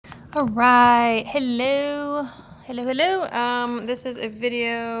All right, hello. This is a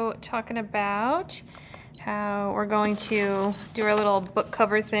video talking about how we're going to do our little book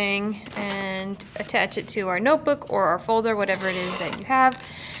cover thing and attach it to our notebook or our folder, whatever it is that you have.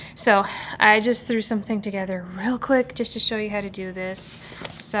 So I just threw something together real quick just to show you how to do this.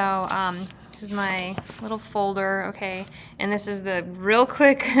 So this is my little folder, okay, and this is the real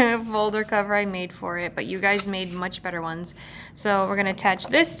quick folder cover I made for it, but you guys made much better ones. So we're gonna attach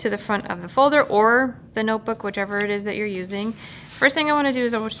this to the front of the folder or the notebook, whichever it is that you're using. First thing I wanna do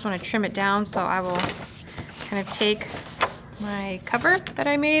is I just wanna trim it down, so I will kind of take my cover that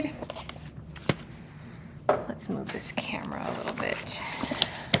I made. Let's move this camera a little bit.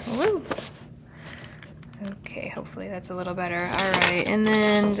 Woo. Okay, hopefully that's a little better. All right, and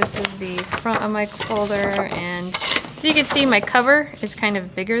then this is the front of my folder, and as you can see, my cover is kind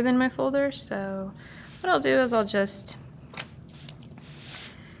of bigger than my folder, so what I'll do is I'll just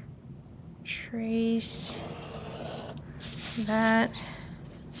trace that.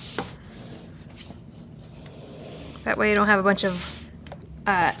 That way you don't have a bunch of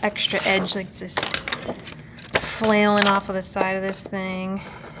extra edge like just flailing off of the side of this thing.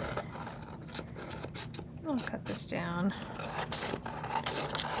 I'll cut this down.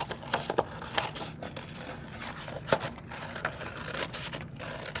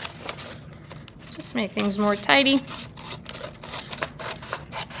 Just make things more tidy.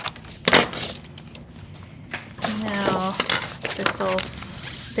 Now this will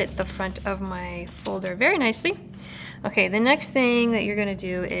fit the front of my folder very nicely. Okay, the next thing that you're going to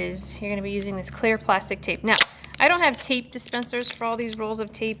do is you're going to be using this clear plastic tape. Now, I don't have tape dispensers for all these rolls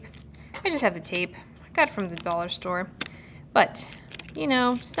of tape. I just have the tape. I got it from the dollar store. But, you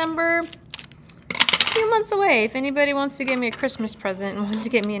know, December, a few months away. If anybody wants to give me a Christmas present and wants to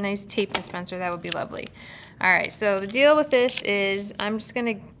get me a nice tape dispenser, that would be lovely. All right, so the deal with this is I'm just going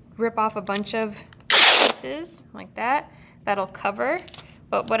to rip off a bunch of pieces like that. That'll cover.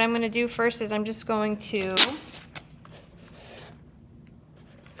 But what I'm going to do first is I'm just going to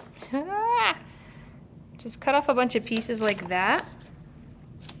just cut off a bunch of pieces like that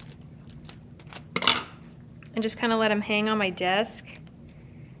and just kind of let them hang on my desk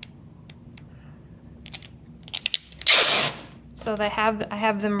so that I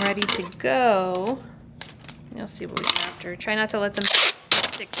have them ready to go. You'll see what we do after. Try not to let them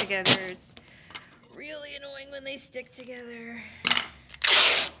stick together. It's really annoying when they stick together.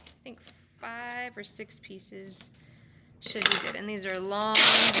 I think 5 or 6 pieces should be good, and these are long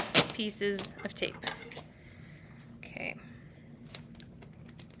pieces of tape. Okay,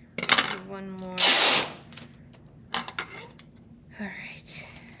 do one more. All right,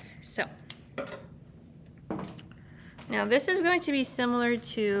 so now this is going to be similar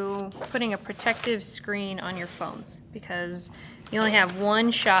to putting a protective screen on your phones because you only have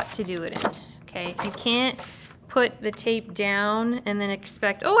one shot to do it in. Okay, if you can't put the tape down and then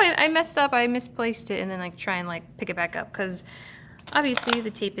expect, oh, I messed up, I misplaced it, and then like try and like pick it back up because obviously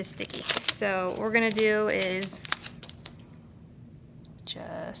the tape is sticky. So what we're gonna do is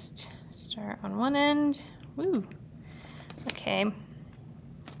just start on one end. Woo. Okay.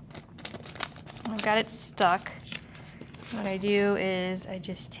 I've got it stuck. What I do is I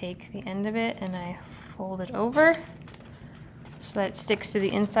just take the end of it and I fold it over so that it sticks to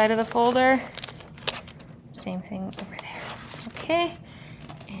the inside of the folder. Same thing over there. Okay,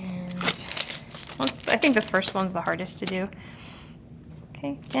 and I think the first one's the hardest to do.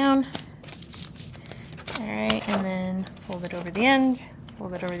 Okay, down. All right, and then fold it over the end,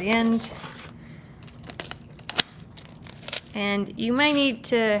 fold it over the end. And you might need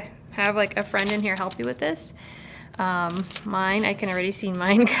to have like a friend in here help you with this. I can already see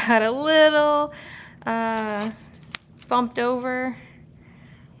mine got a little bumped over.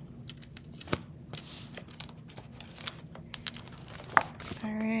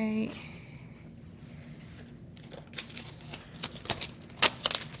 All right.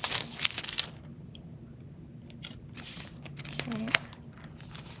 Okay.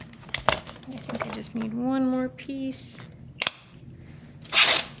 I think I just need one more piece.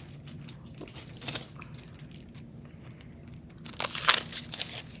 Oops.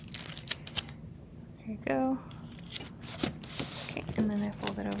 There you go. Okay, and then I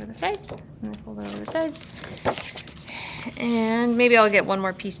fold it over the sides, and I fold it over the sides. And maybe I'll get one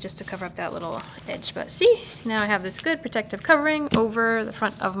more piece just to cover up that little edge. But see, now I have this good protective covering over the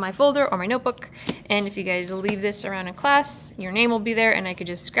front of my folder or my notebook. And if you guys leave this around in class, your name will be there and I could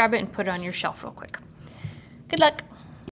just grab it and put it on your shelf real quick. Good luck.